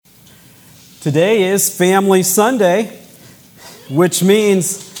Today is Family Sunday, which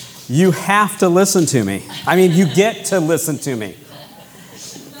means you have to listen to me. I mean, you get to listen to me.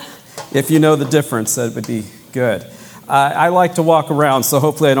 If you know the difference, that would be good. I like to walk around, so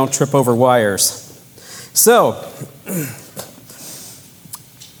hopefully I don't trip over wires. So,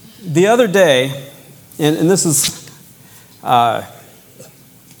 the other day, and this is, I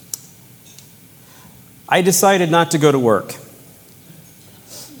decided not to go to work.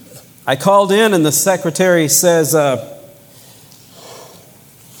 I called in and the secretary says,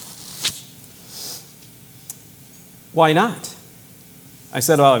 why not? I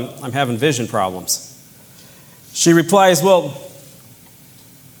said, well, I'm having vision problems. She replies, well,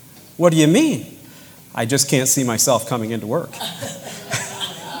 what do you mean? I just can't see myself coming into work.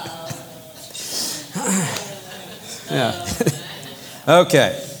 Yeah.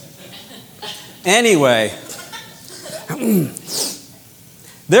 Okay. Anyway,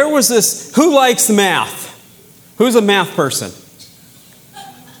 there was this, who likes math? Who's a math person?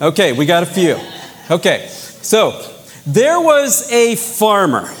 Okay, we got a few. Okay, so there was a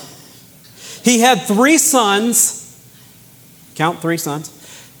farmer. He had 3 sons, count 3 sons,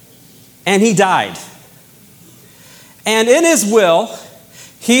 and he died. And in his will,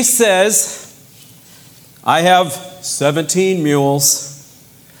 he says, I have 17 mules,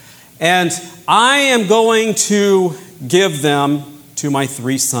 and I am going to give them to my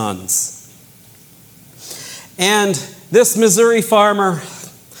 3 sons. And this Missouri farmer,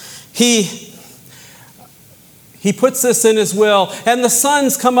 he puts this in his will, and the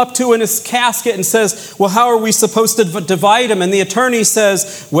sons come up to in his casket and says, well, how are we supposed to divide them? And the attorney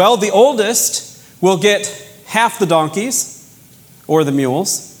says, well, the oldest will get half the donkeys or the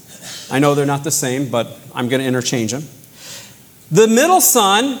mules. I know they're not the same, but I'm going to interchange them. The middle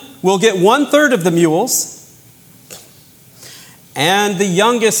son will get 1/3 of the mules, and the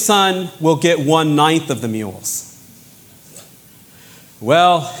youngest son will get 1/9 of the mules.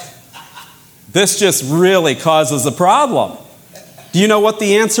 Well, this just really causes a problem. Do you know what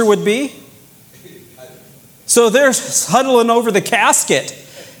the answer would be? So they're huddling over the casket.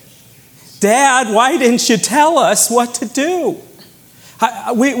 Dad, why didn't you tell us what to do?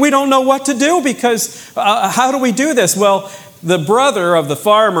 We don't know what to do because how do we do this? Well, the brother of the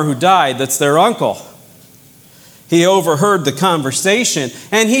farmer who died, that's their uncle, he overheard the conversation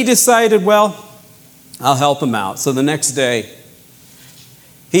and he decided, well, I'll help him out. So the next day,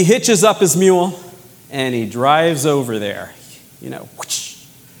 he hitches up his mule and he drives over there, and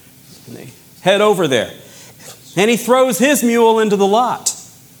they head over there. And he throws his mule into the lot.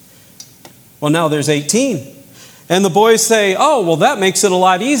 Well, now there's 18. And the boys say, oh, well, that makes it a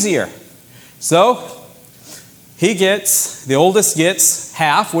lot easier. So the oldest gets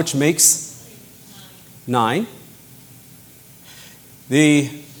half, which makes 9. The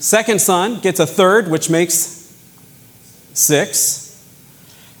second son gets 1/3, which makes 6.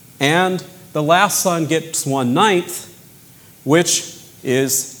 And the last son gets 1/9, which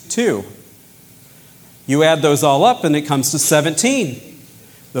is 2. You add those all up and it comes to 17.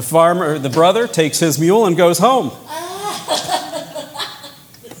 The brother takes his mule and goes home.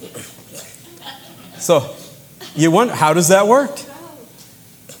 So you wonder, how does that work?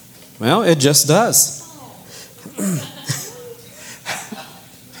 Well, it just does.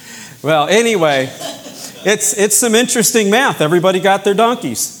 Well, anyway, it's some interesting math. Everybody got their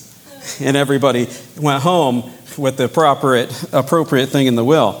donkeys. And everybody went home with the appropriate thing in the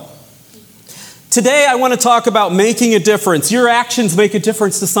will. Today, I want to talk about making a difference. Your actions make a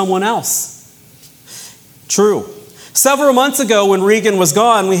difference to someone else. True. Several months ago, when Regan was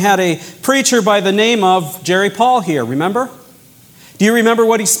gone, we had a preacher by the name of Jerry Paul here. Remember? Do you remember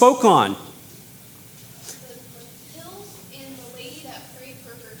what he spoke on? The pills and the lady that prayed for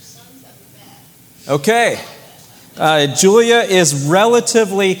her sons that were bad. Okay. Julia is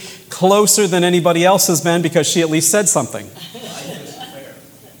relatively closer than anybody else has been because she at least said something.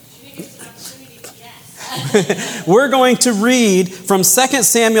 We're going to read from 2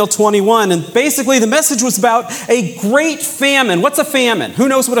 Samuel 21, and basically the message was about a great famine. What's a famine? Who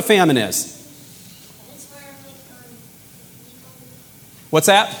knows what a famine is? What's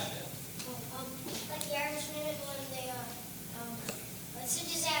that? Like the Irishman when they it's a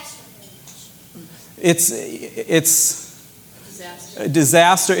disaster. It's a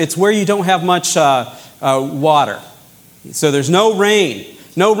disaster. It's where you don't have much water. So there's no rain.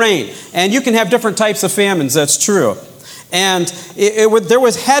 No rain. And you can have different types of famines, that's true. And there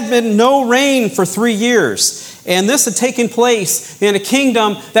had been no rain for 3 years. And this had taken place in a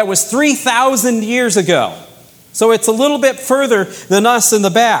kingdom that was 3,000 years ago. So it's a little bit further than us in the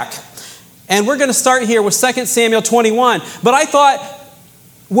back. And we're going to start here with 2 Samuel 21. But I thought,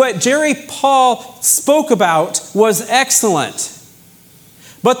 what Jerry Paul spoke about was excellent.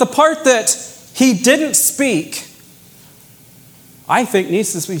 But the part that he didn't speak, I think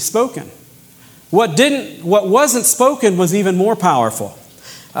needs to be spoken. What wasn't spoken was even more powerful.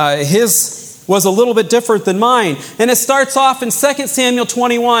 His was a little bit different than mine. And it starts off in 2 Samuel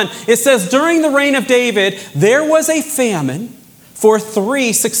 21. It says, during the reign of David, there was a famine for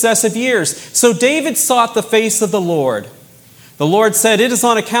 3 successive years. So David sought the face of the Lord. The Lord said, it is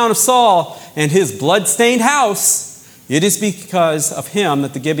on account of Saul and his blood-stained house. It is because of him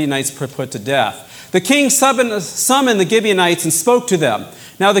that the Gibeonites were put to death. The king summoned the Gibeonites and spoke to them.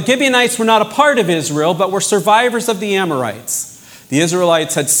 Now the Gibeonites were not a part of Israel, but were survivors of the Amorites. The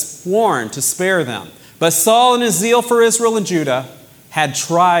Israelites had sworn to spare them. But Saul, in his zeal for Israel and Judah, had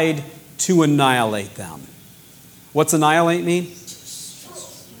tried to annihilate them. What's annihilate mean?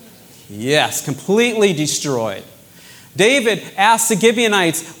 Yes, completely destroyed. David asked the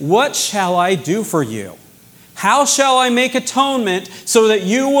Gibeonites, what shall I do for you? How shall I make atonement so that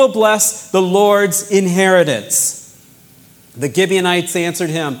you will bless the Lord's inheritance? The Gibeonites answered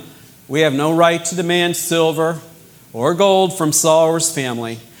him, we have no right to demand silver or gold from Saul or his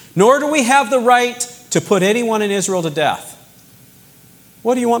family, nor do we have the right to put anyone in Israel to death.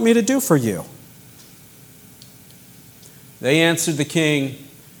 What do you want me to do for you? They answered the king,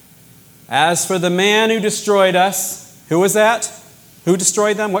 as for the man who destroyed us, who was that? Who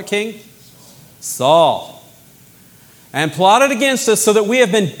destroyed them? What king? Saul. And plotted against us so that we have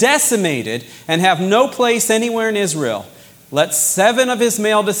been decimated and have no place anywhere in Israel. Let 7 of his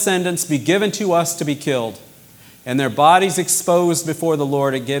male descendants be given to us to be killed, and their bodies exposed before the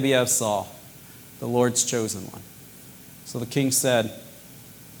Lord at Gibeah of Saul, the Lord's chosen one. So the king said,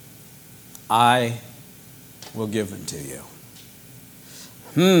 I will give them to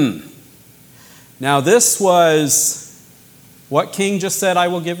you. Now this was what king just said, I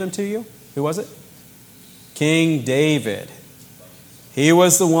will give them to you? Who was it? King David. He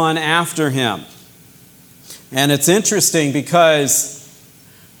was the one after him. And it's interesting because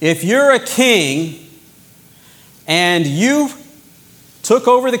if you're a king and you took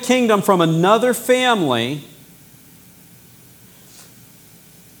over the kingdom from another family,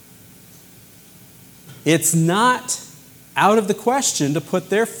 it's not out of the question to put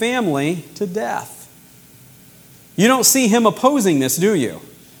their family to death. You don't see him opposing this, do you?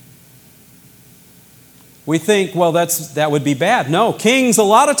 We think, well, that would be bad. No, kings a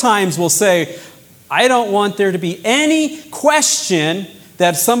lot of times will say, I don't want there to be any question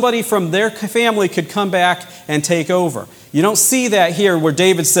that somebody from their family could come back and take over. You don't see that here where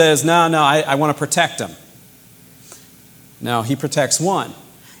David says, no, I want to protect him. No, he protects one.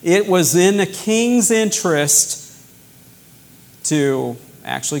 It was in the king's interest to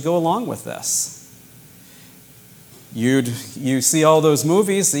actually go along with this. You see all those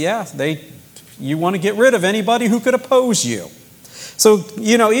movies, you want to get rid of anybody who could oppose you. So,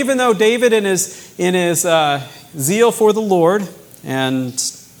 even though David in his zeal for the Lord, and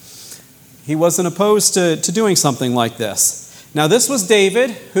he wasn't opposed to doing something like this. Now, this was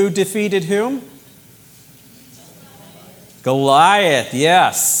David who defeated whom? Goliath,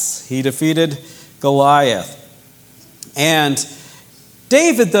 yes. He defeated Goliath. And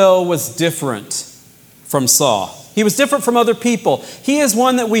David, though, was different from Saul. He was different from other people. He is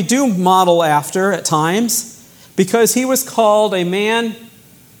one that we do model after at times because he was called a man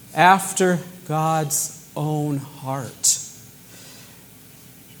after God's own heart.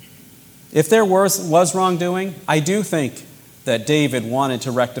 If there was wrongdoing, I do think that David wanted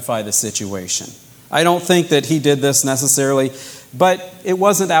to rectify the situation. I don't think that he did this necessarily, but it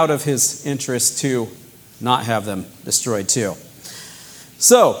wasn't out of his interest to not have them destroyed too.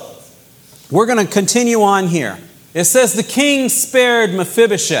 So, we're going to continue on here. It says the king spared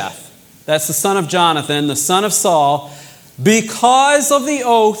Mephibosheth, that's the son of Jonathan, the son of Saul, because of the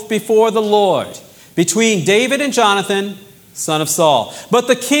oath before the Lord between David and Jonathan, son of Saul. But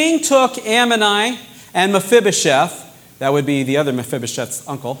the king took Ammi and Mephibosheth, that would be the other Mephibosheth's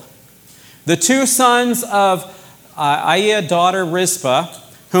uncle, the 2 sons of Aiah, daughter Rizpah,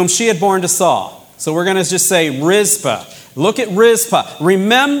 whom she had borne to Saul. So we're going to just say Rizpah. Look at Rizpah.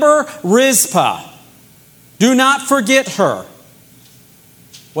 Remember Rizpah. Do not forget her.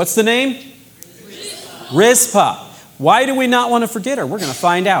 What's the name? Rizpah. Why do we not want to forget her? We're going to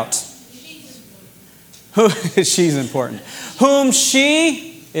find out. She's important. Whom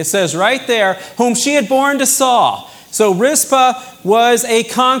she, it says right there, whom she had borne to Saul. So Rizpah was a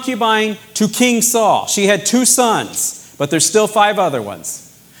concubine to King Saul. She had 2 sons, but there's still 5 other ones.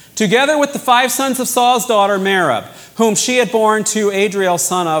 Together with the 5 sons of Saul's daughter Merab, whom she had borne to Adriel,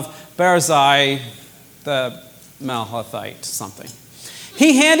 son of Barzai, the Malathite something.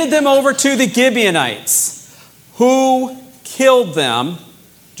 he handed them over to the Gibeonites, who killed them,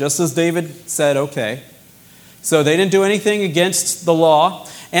 just as David said, okay. So they didn't do anything against the law,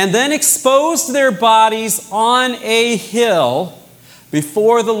 and then exposed their bodies on a hill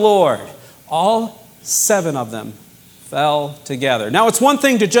before the Lord. All 7 of them fell together. Now, it's one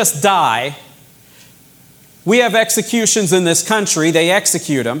thing to just die. We have executions in this country. They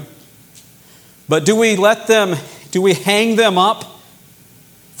execute them. But do we hang them up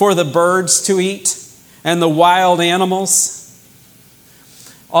for the birds to eat and the wild animals?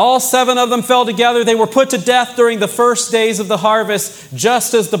 All 7 of them fell together. They were put to death during the first days of the harvest,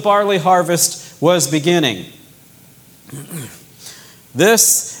 just as the barley harvest was beginning.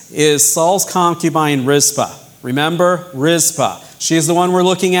 This is Saul's concubine Rizpah. Remember, Rizpah. She's the one we're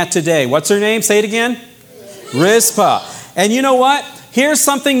looking at today. What's her name? Say it again. Rizpah. And you know what? Here's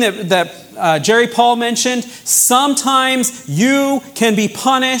something that Jerry Paul mentioned. Sometimes you can be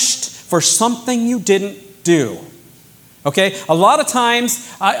punished for something you didn't do. Okay? A lot of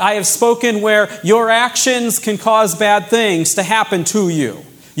times I have spoken where your actions can cause bad things to happen to you.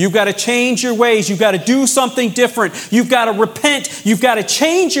 You've got to change your ways. You've got to do something different. You've got to repent. You've got to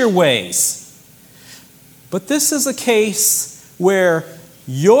change your ways. But this is a case where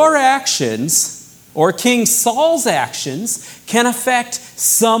your actions, or King Saul's actions, can affect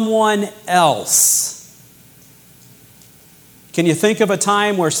someone else. Can you think of a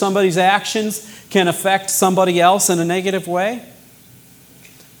time where somebody's actions can affect somebody else in a negative way?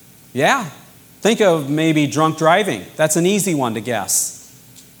 Yeah. Think of maybe drunk driving. That's an easy one to guess.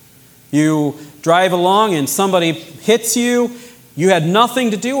 You drive along and somebody hits you. You had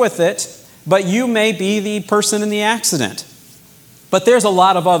nothing to do with it, but you may be the person in the accident. But there's a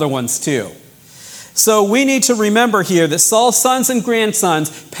lot of other ones too. So we need to remember here that Saul's sons and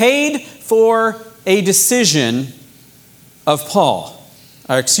grandsons paid for a decision of Saul.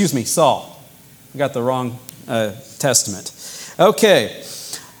 I got the wrong testament. Okay.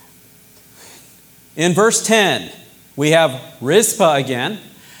 In verse 10, we have Rizpah again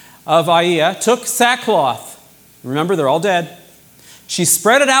of Aiah took sackcloth. Remember, they're all dead. She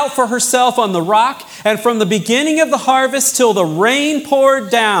spread it out for herself on the rock, and from the beginning of the harvest till the rain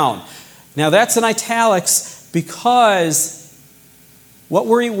poured down. Now that's in italics because what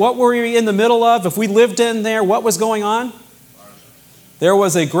were we in the middle of? If we lived in there, what was going on? There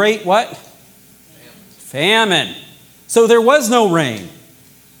was a great what? Famine. So there was no rain.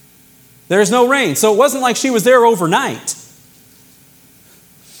 There's no rain. So it wasn't like she was there overnight.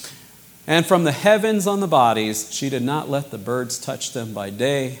 And from the heavens on the bodies, she did not let the birds touch them by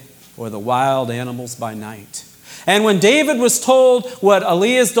day or the wild animals by night. And when David was told what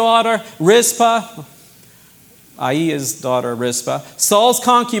Aiah's daughter Rizpah, Saul's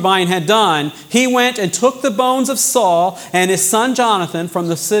concubine, had done, he went and took the bones of Saul and his son Jonathan from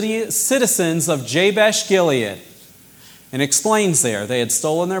the citizens of Jabesh Gilead. And explains there, they had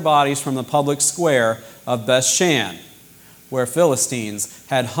stolen their bodies from the public square of Bethshan, where Philistines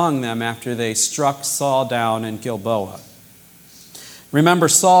had hung them after they struck Saul down in Gilboa. Remember,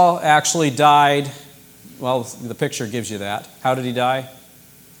 Saul actually died. Well, the picture gives you that. How did he die?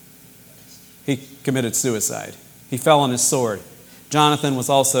 He committed suicide. He fell on his sword. Jonathan was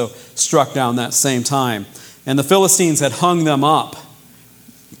also struck down that same time. And the Philistines had hung them up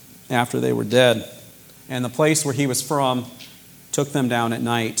after they were dead. And the place where he was from took them down at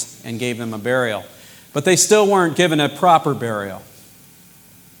night and gave them a burial. But they still weren't given a proper burial.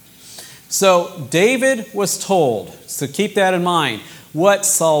 So David was told, so keep that in mind, what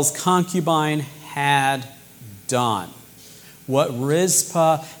Saul's concubine had done. What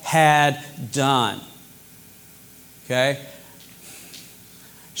Rizpah had done. Okay?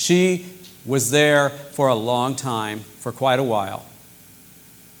 She was there for a long time, for quite a while.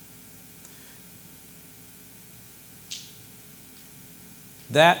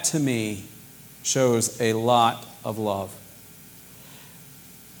 That, to me, shows a lot of love.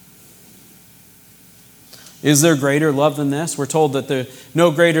 Is there greater love than this? We're told that there's no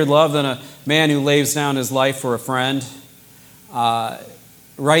greater love than a man who lays down his life for a friend.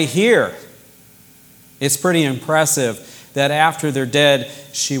 Right here, it's pretty impressive that after they're dead,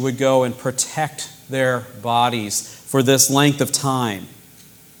 she would go and protect their bodies for this length of time.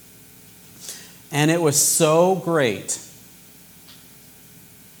 And it was so great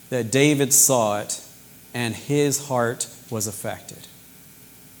that David saw it, and his heart was affected.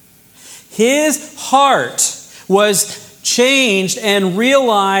 His heart was changed and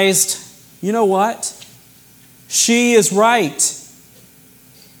realized, you know what? She is right.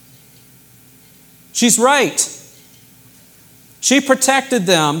 She's right. She protected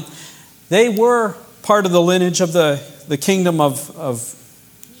them. They were part of the lineage of the kingdom of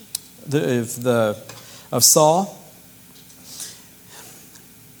of Saul.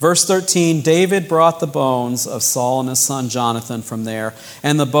 Verse 13, David brought the bones of Saul and his son Jonathan from there,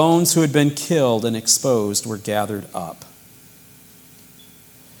 and the bones who had been killed and exposed were gathered up.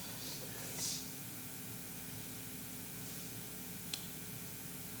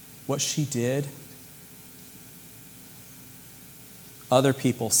 What she did, other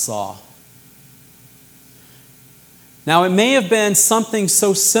people saw. Now, it may have been something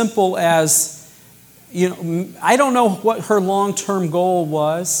so simple as, I don't know what her long-term goal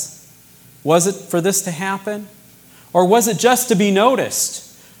was. Was it for this to happen? Or was it just to be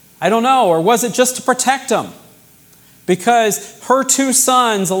noticed? I don't know. Or was it just to protect them? Because her two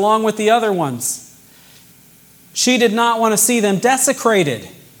sons, along with the other ones, she did not want to see them desecrated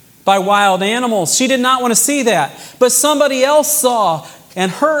by wild animals. She did not want to see that. But somebody else saw,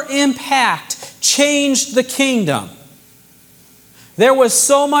 and her impact changed the kingdom. There was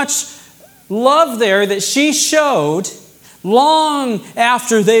so much love there that she showed long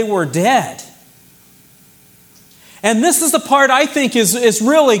after they were dead. And this is the part I think is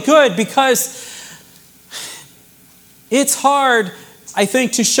really good, because it's hard, I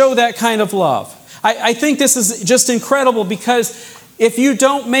think, to show that kind of love. I think this is just incredible, because if you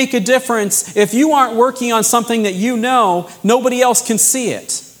don't make a difference, if you aren't working on something that you know, nobody else can see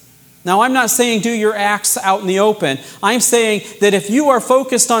it. Now, I'm not saying do your acts out in the open. I'm saying that if you are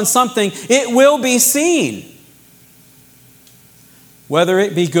focused on something, it will be seen. Whether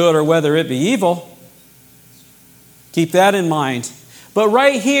it be good or whether it be evil. Keep that in mind. But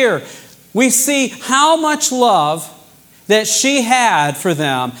right here, we see how much love that she had for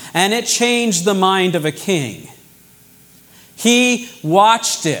them, and it changed the mind of a king. He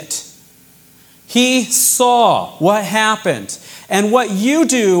watched it. He saw what happened. And what you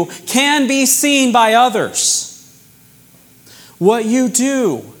do can be seen by others. What you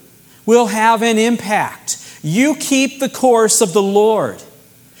do will have an impact. You keep the course of the Lord.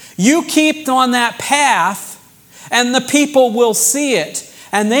 You keep on that path, and the people will see it,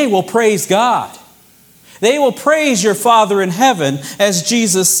 and they will praise God. They will praise your Father in heaven, as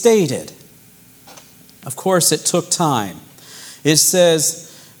Jesus stated. Of course, it took time. It says,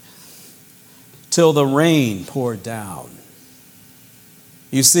 till the rain poured down.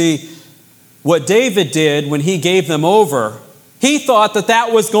 You see, what David did when he gave them over, he thought that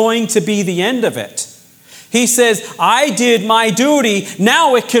that was going to be the end of it. He says, I did my duty,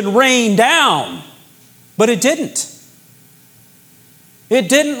 now it can rain down. But it didn't. It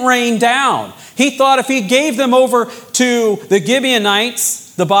didn't rain down. He thought if he gave them over to the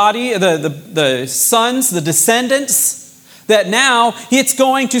Gibeonites, the sons, the descendants, that now it's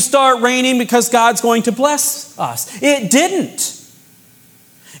going to start raining because God's going to bless us. It didn't.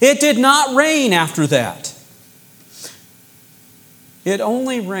 It did not rain after that. It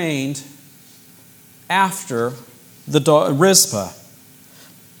only rained after the Rizpah.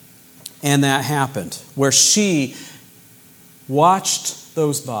 And that happened, where she watched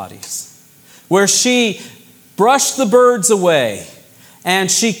those bodies, where she brushed the birds away, and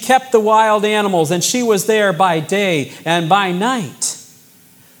she kept the wild animals, and she was there by day and by night.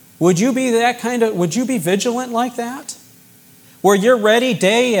 Would you be vigilant like that? Where you're ready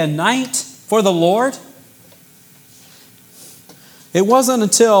day and night for the Lord? It wasn't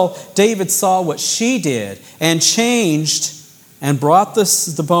until David saw what she did and changed and brought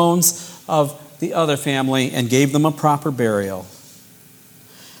the bones of the other family and gave them a proper burial.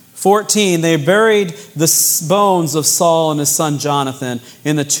 14, they buried the bones of Saul and his son Jonathan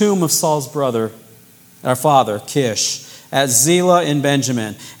in the tomb of Saul's brother, our father, Kish, at Zelah in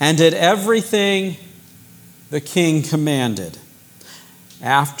Benjamin, and did everything the king commanded.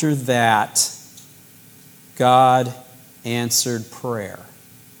 After that, God answered prayer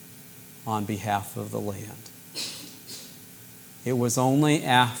on behalf of the land. It was only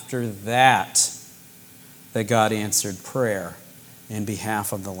after that that God answered prayer in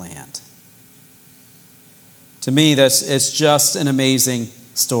behalf of the land. To me, it's just an amazing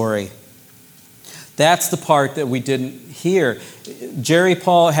story. That's the part that we didn't hear. Jerry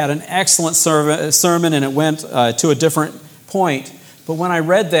Paul had an excellent sermon, and it went to a different point. But when I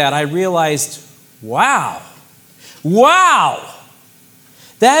read that, I realized, wow,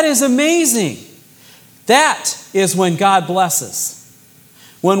 that is amazing. That is when God blesses.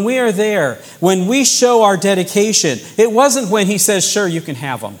 When we are there, when we show our dedication. It wasn't when he says, sure, you can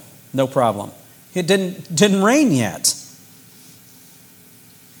have them, no problem. It didn't rain yet.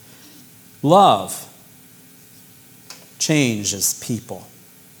 Love changes people.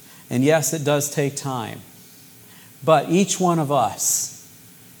 And yes, it does take time. But each one of us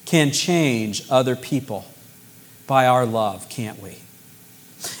can change other people by our love, can't we?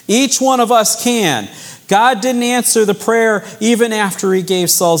 Each one of us can. God didn't answer the prayer even after he gave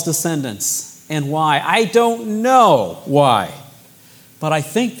Saul's descendants. And why? I don't know why. But I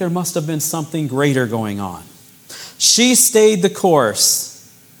think there must have been something greater going on. She stayed the course.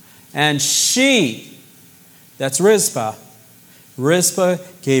 And she, that's Rizpah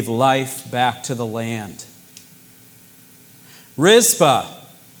gave life back to the land. Rizpah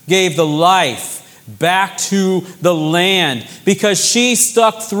gave the life back to the land because she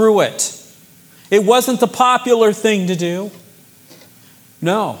stuck through it. It wasn't the popular thing to do.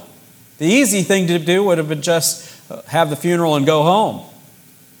 No. The easy thing to do would have been just have the funeral and go home.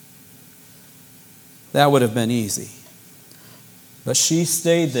 That would have been easy. But she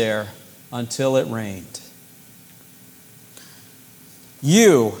stayed there until it rained.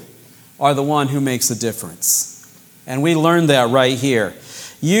 You are the one who makes a difference. And we learned that right here.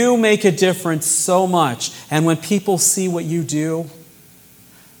 You make a difference so much. And when people see what you do,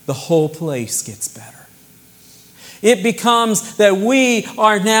 the whole place gets better. It becomes that we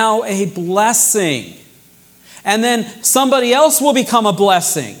are now a blessing. And then somebody else will become a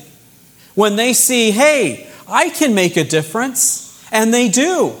blessing when they see, hey, I can make a difference. And they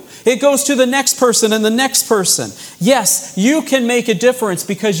do. It goes to the next person and the next person. Yes, you can make a difference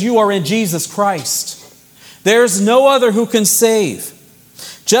because you are in Jesus Christ. There's no other who can save.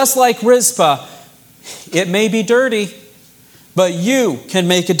 Just like Rizpah, it may be dirty, but you can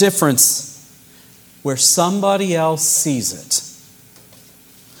make a difference where somebody else sees it.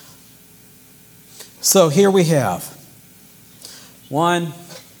 So here we have. One,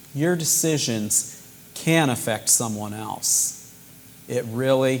 your decisions can affect someone else. It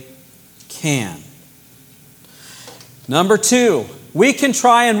really can. Number two, we can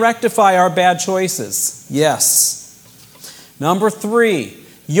try and rectify our bad choices. Yes. Number three,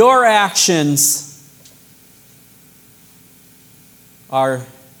 your actions are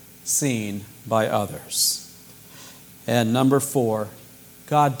seen by others. And number four,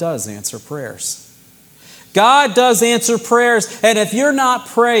 God does answer prayers. God does answer prayers, and if you're not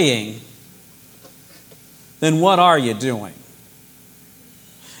praying, then what are you doing?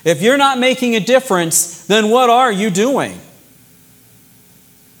 If you're not making a difference, then what are you doing?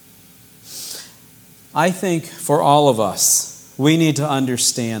 I think for all of us, we need to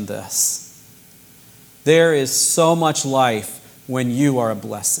understand this. There is so much life when you are a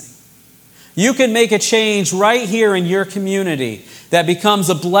blessing. You can make a change right here in your community that becomes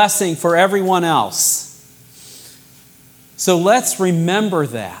a blessing for everyone else. So let's remember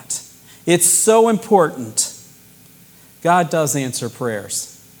that. It's so important. God does answer prayers.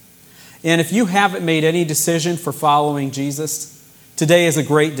 And if you haven't made any decision for following Jesus, today is a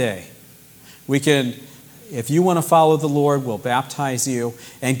great day. We can, if you want to follow the Lord, we'll baptize you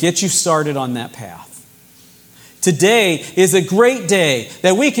and get you started on that path. Today is a great day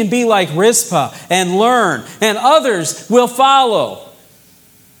that we can be like Rizpah and learn, and others will follow.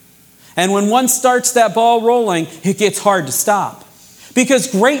 And when one starts that ball rolling, it gets hard to stop. Because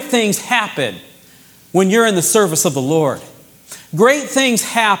great things happen when you're in the service of the Lord. Great things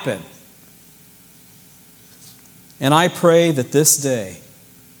happen. And I pray that this day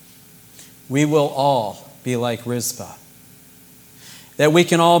we will all be like Rizpah. That we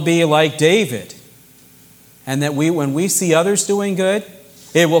can all be like David. And that when we see others doing good,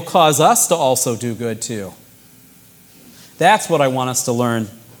 it will cause us to also do good too. That's what I want us to learn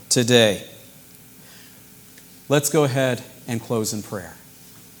today. Let's go ahead and close in prayer.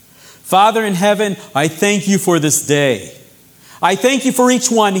 Father in heaven, I thank you for this day. I thank you for each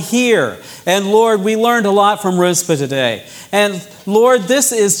one here. And Lord, we learned a lot from Rizpah today. And Lord,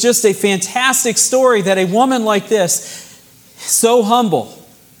 this is just a fantastic story that a woman like this, so humble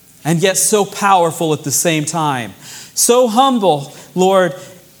and yet so powerful at the same time. So humble, Lord,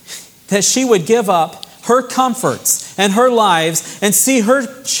 that she would give up her comforts and her lives and see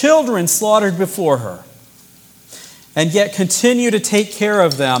her children slaughtered before her. And yet continue to take care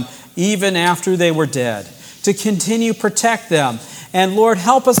of them even after they were dead. To continue to protect them. And Lord,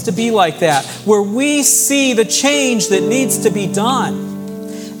 help us to be like that, where we see the change that needs to be done,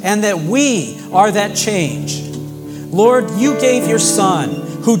 and that we are that change. Lord, you gave your Son,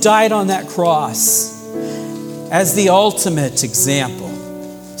 who died on that cross, as the ultimate example.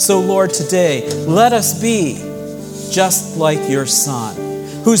 So Lord, today, let us be just like your Son,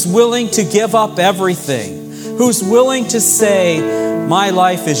 who's willing to give up everything, who's willing to say, my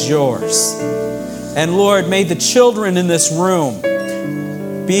life is yours. And Lord, may the children in this room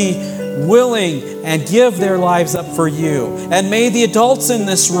be willing and give their lives up for you. And may the adults in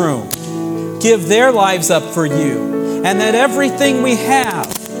this room give their lives up for you. And that everything we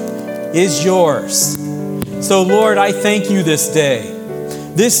have is yours. So Lord, I thank you this day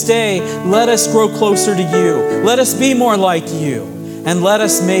This day, let us grow closer to you. Let us be more like you, and let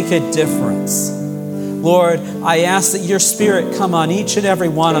us make a difference. Lord, I ask that your Spirit come on each and every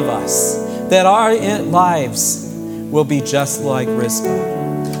one of us, that our lives will be just like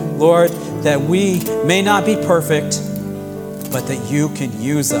Rizpah. Lord, that we may not be perfect, but that you can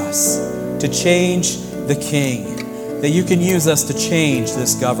use us to change the king, that you can use us to change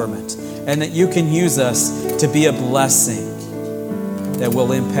this government, and that you can use us to be a blessing that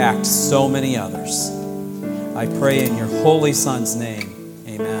will impact so many others. I pray in your holy Son's name,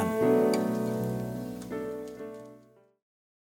 amen.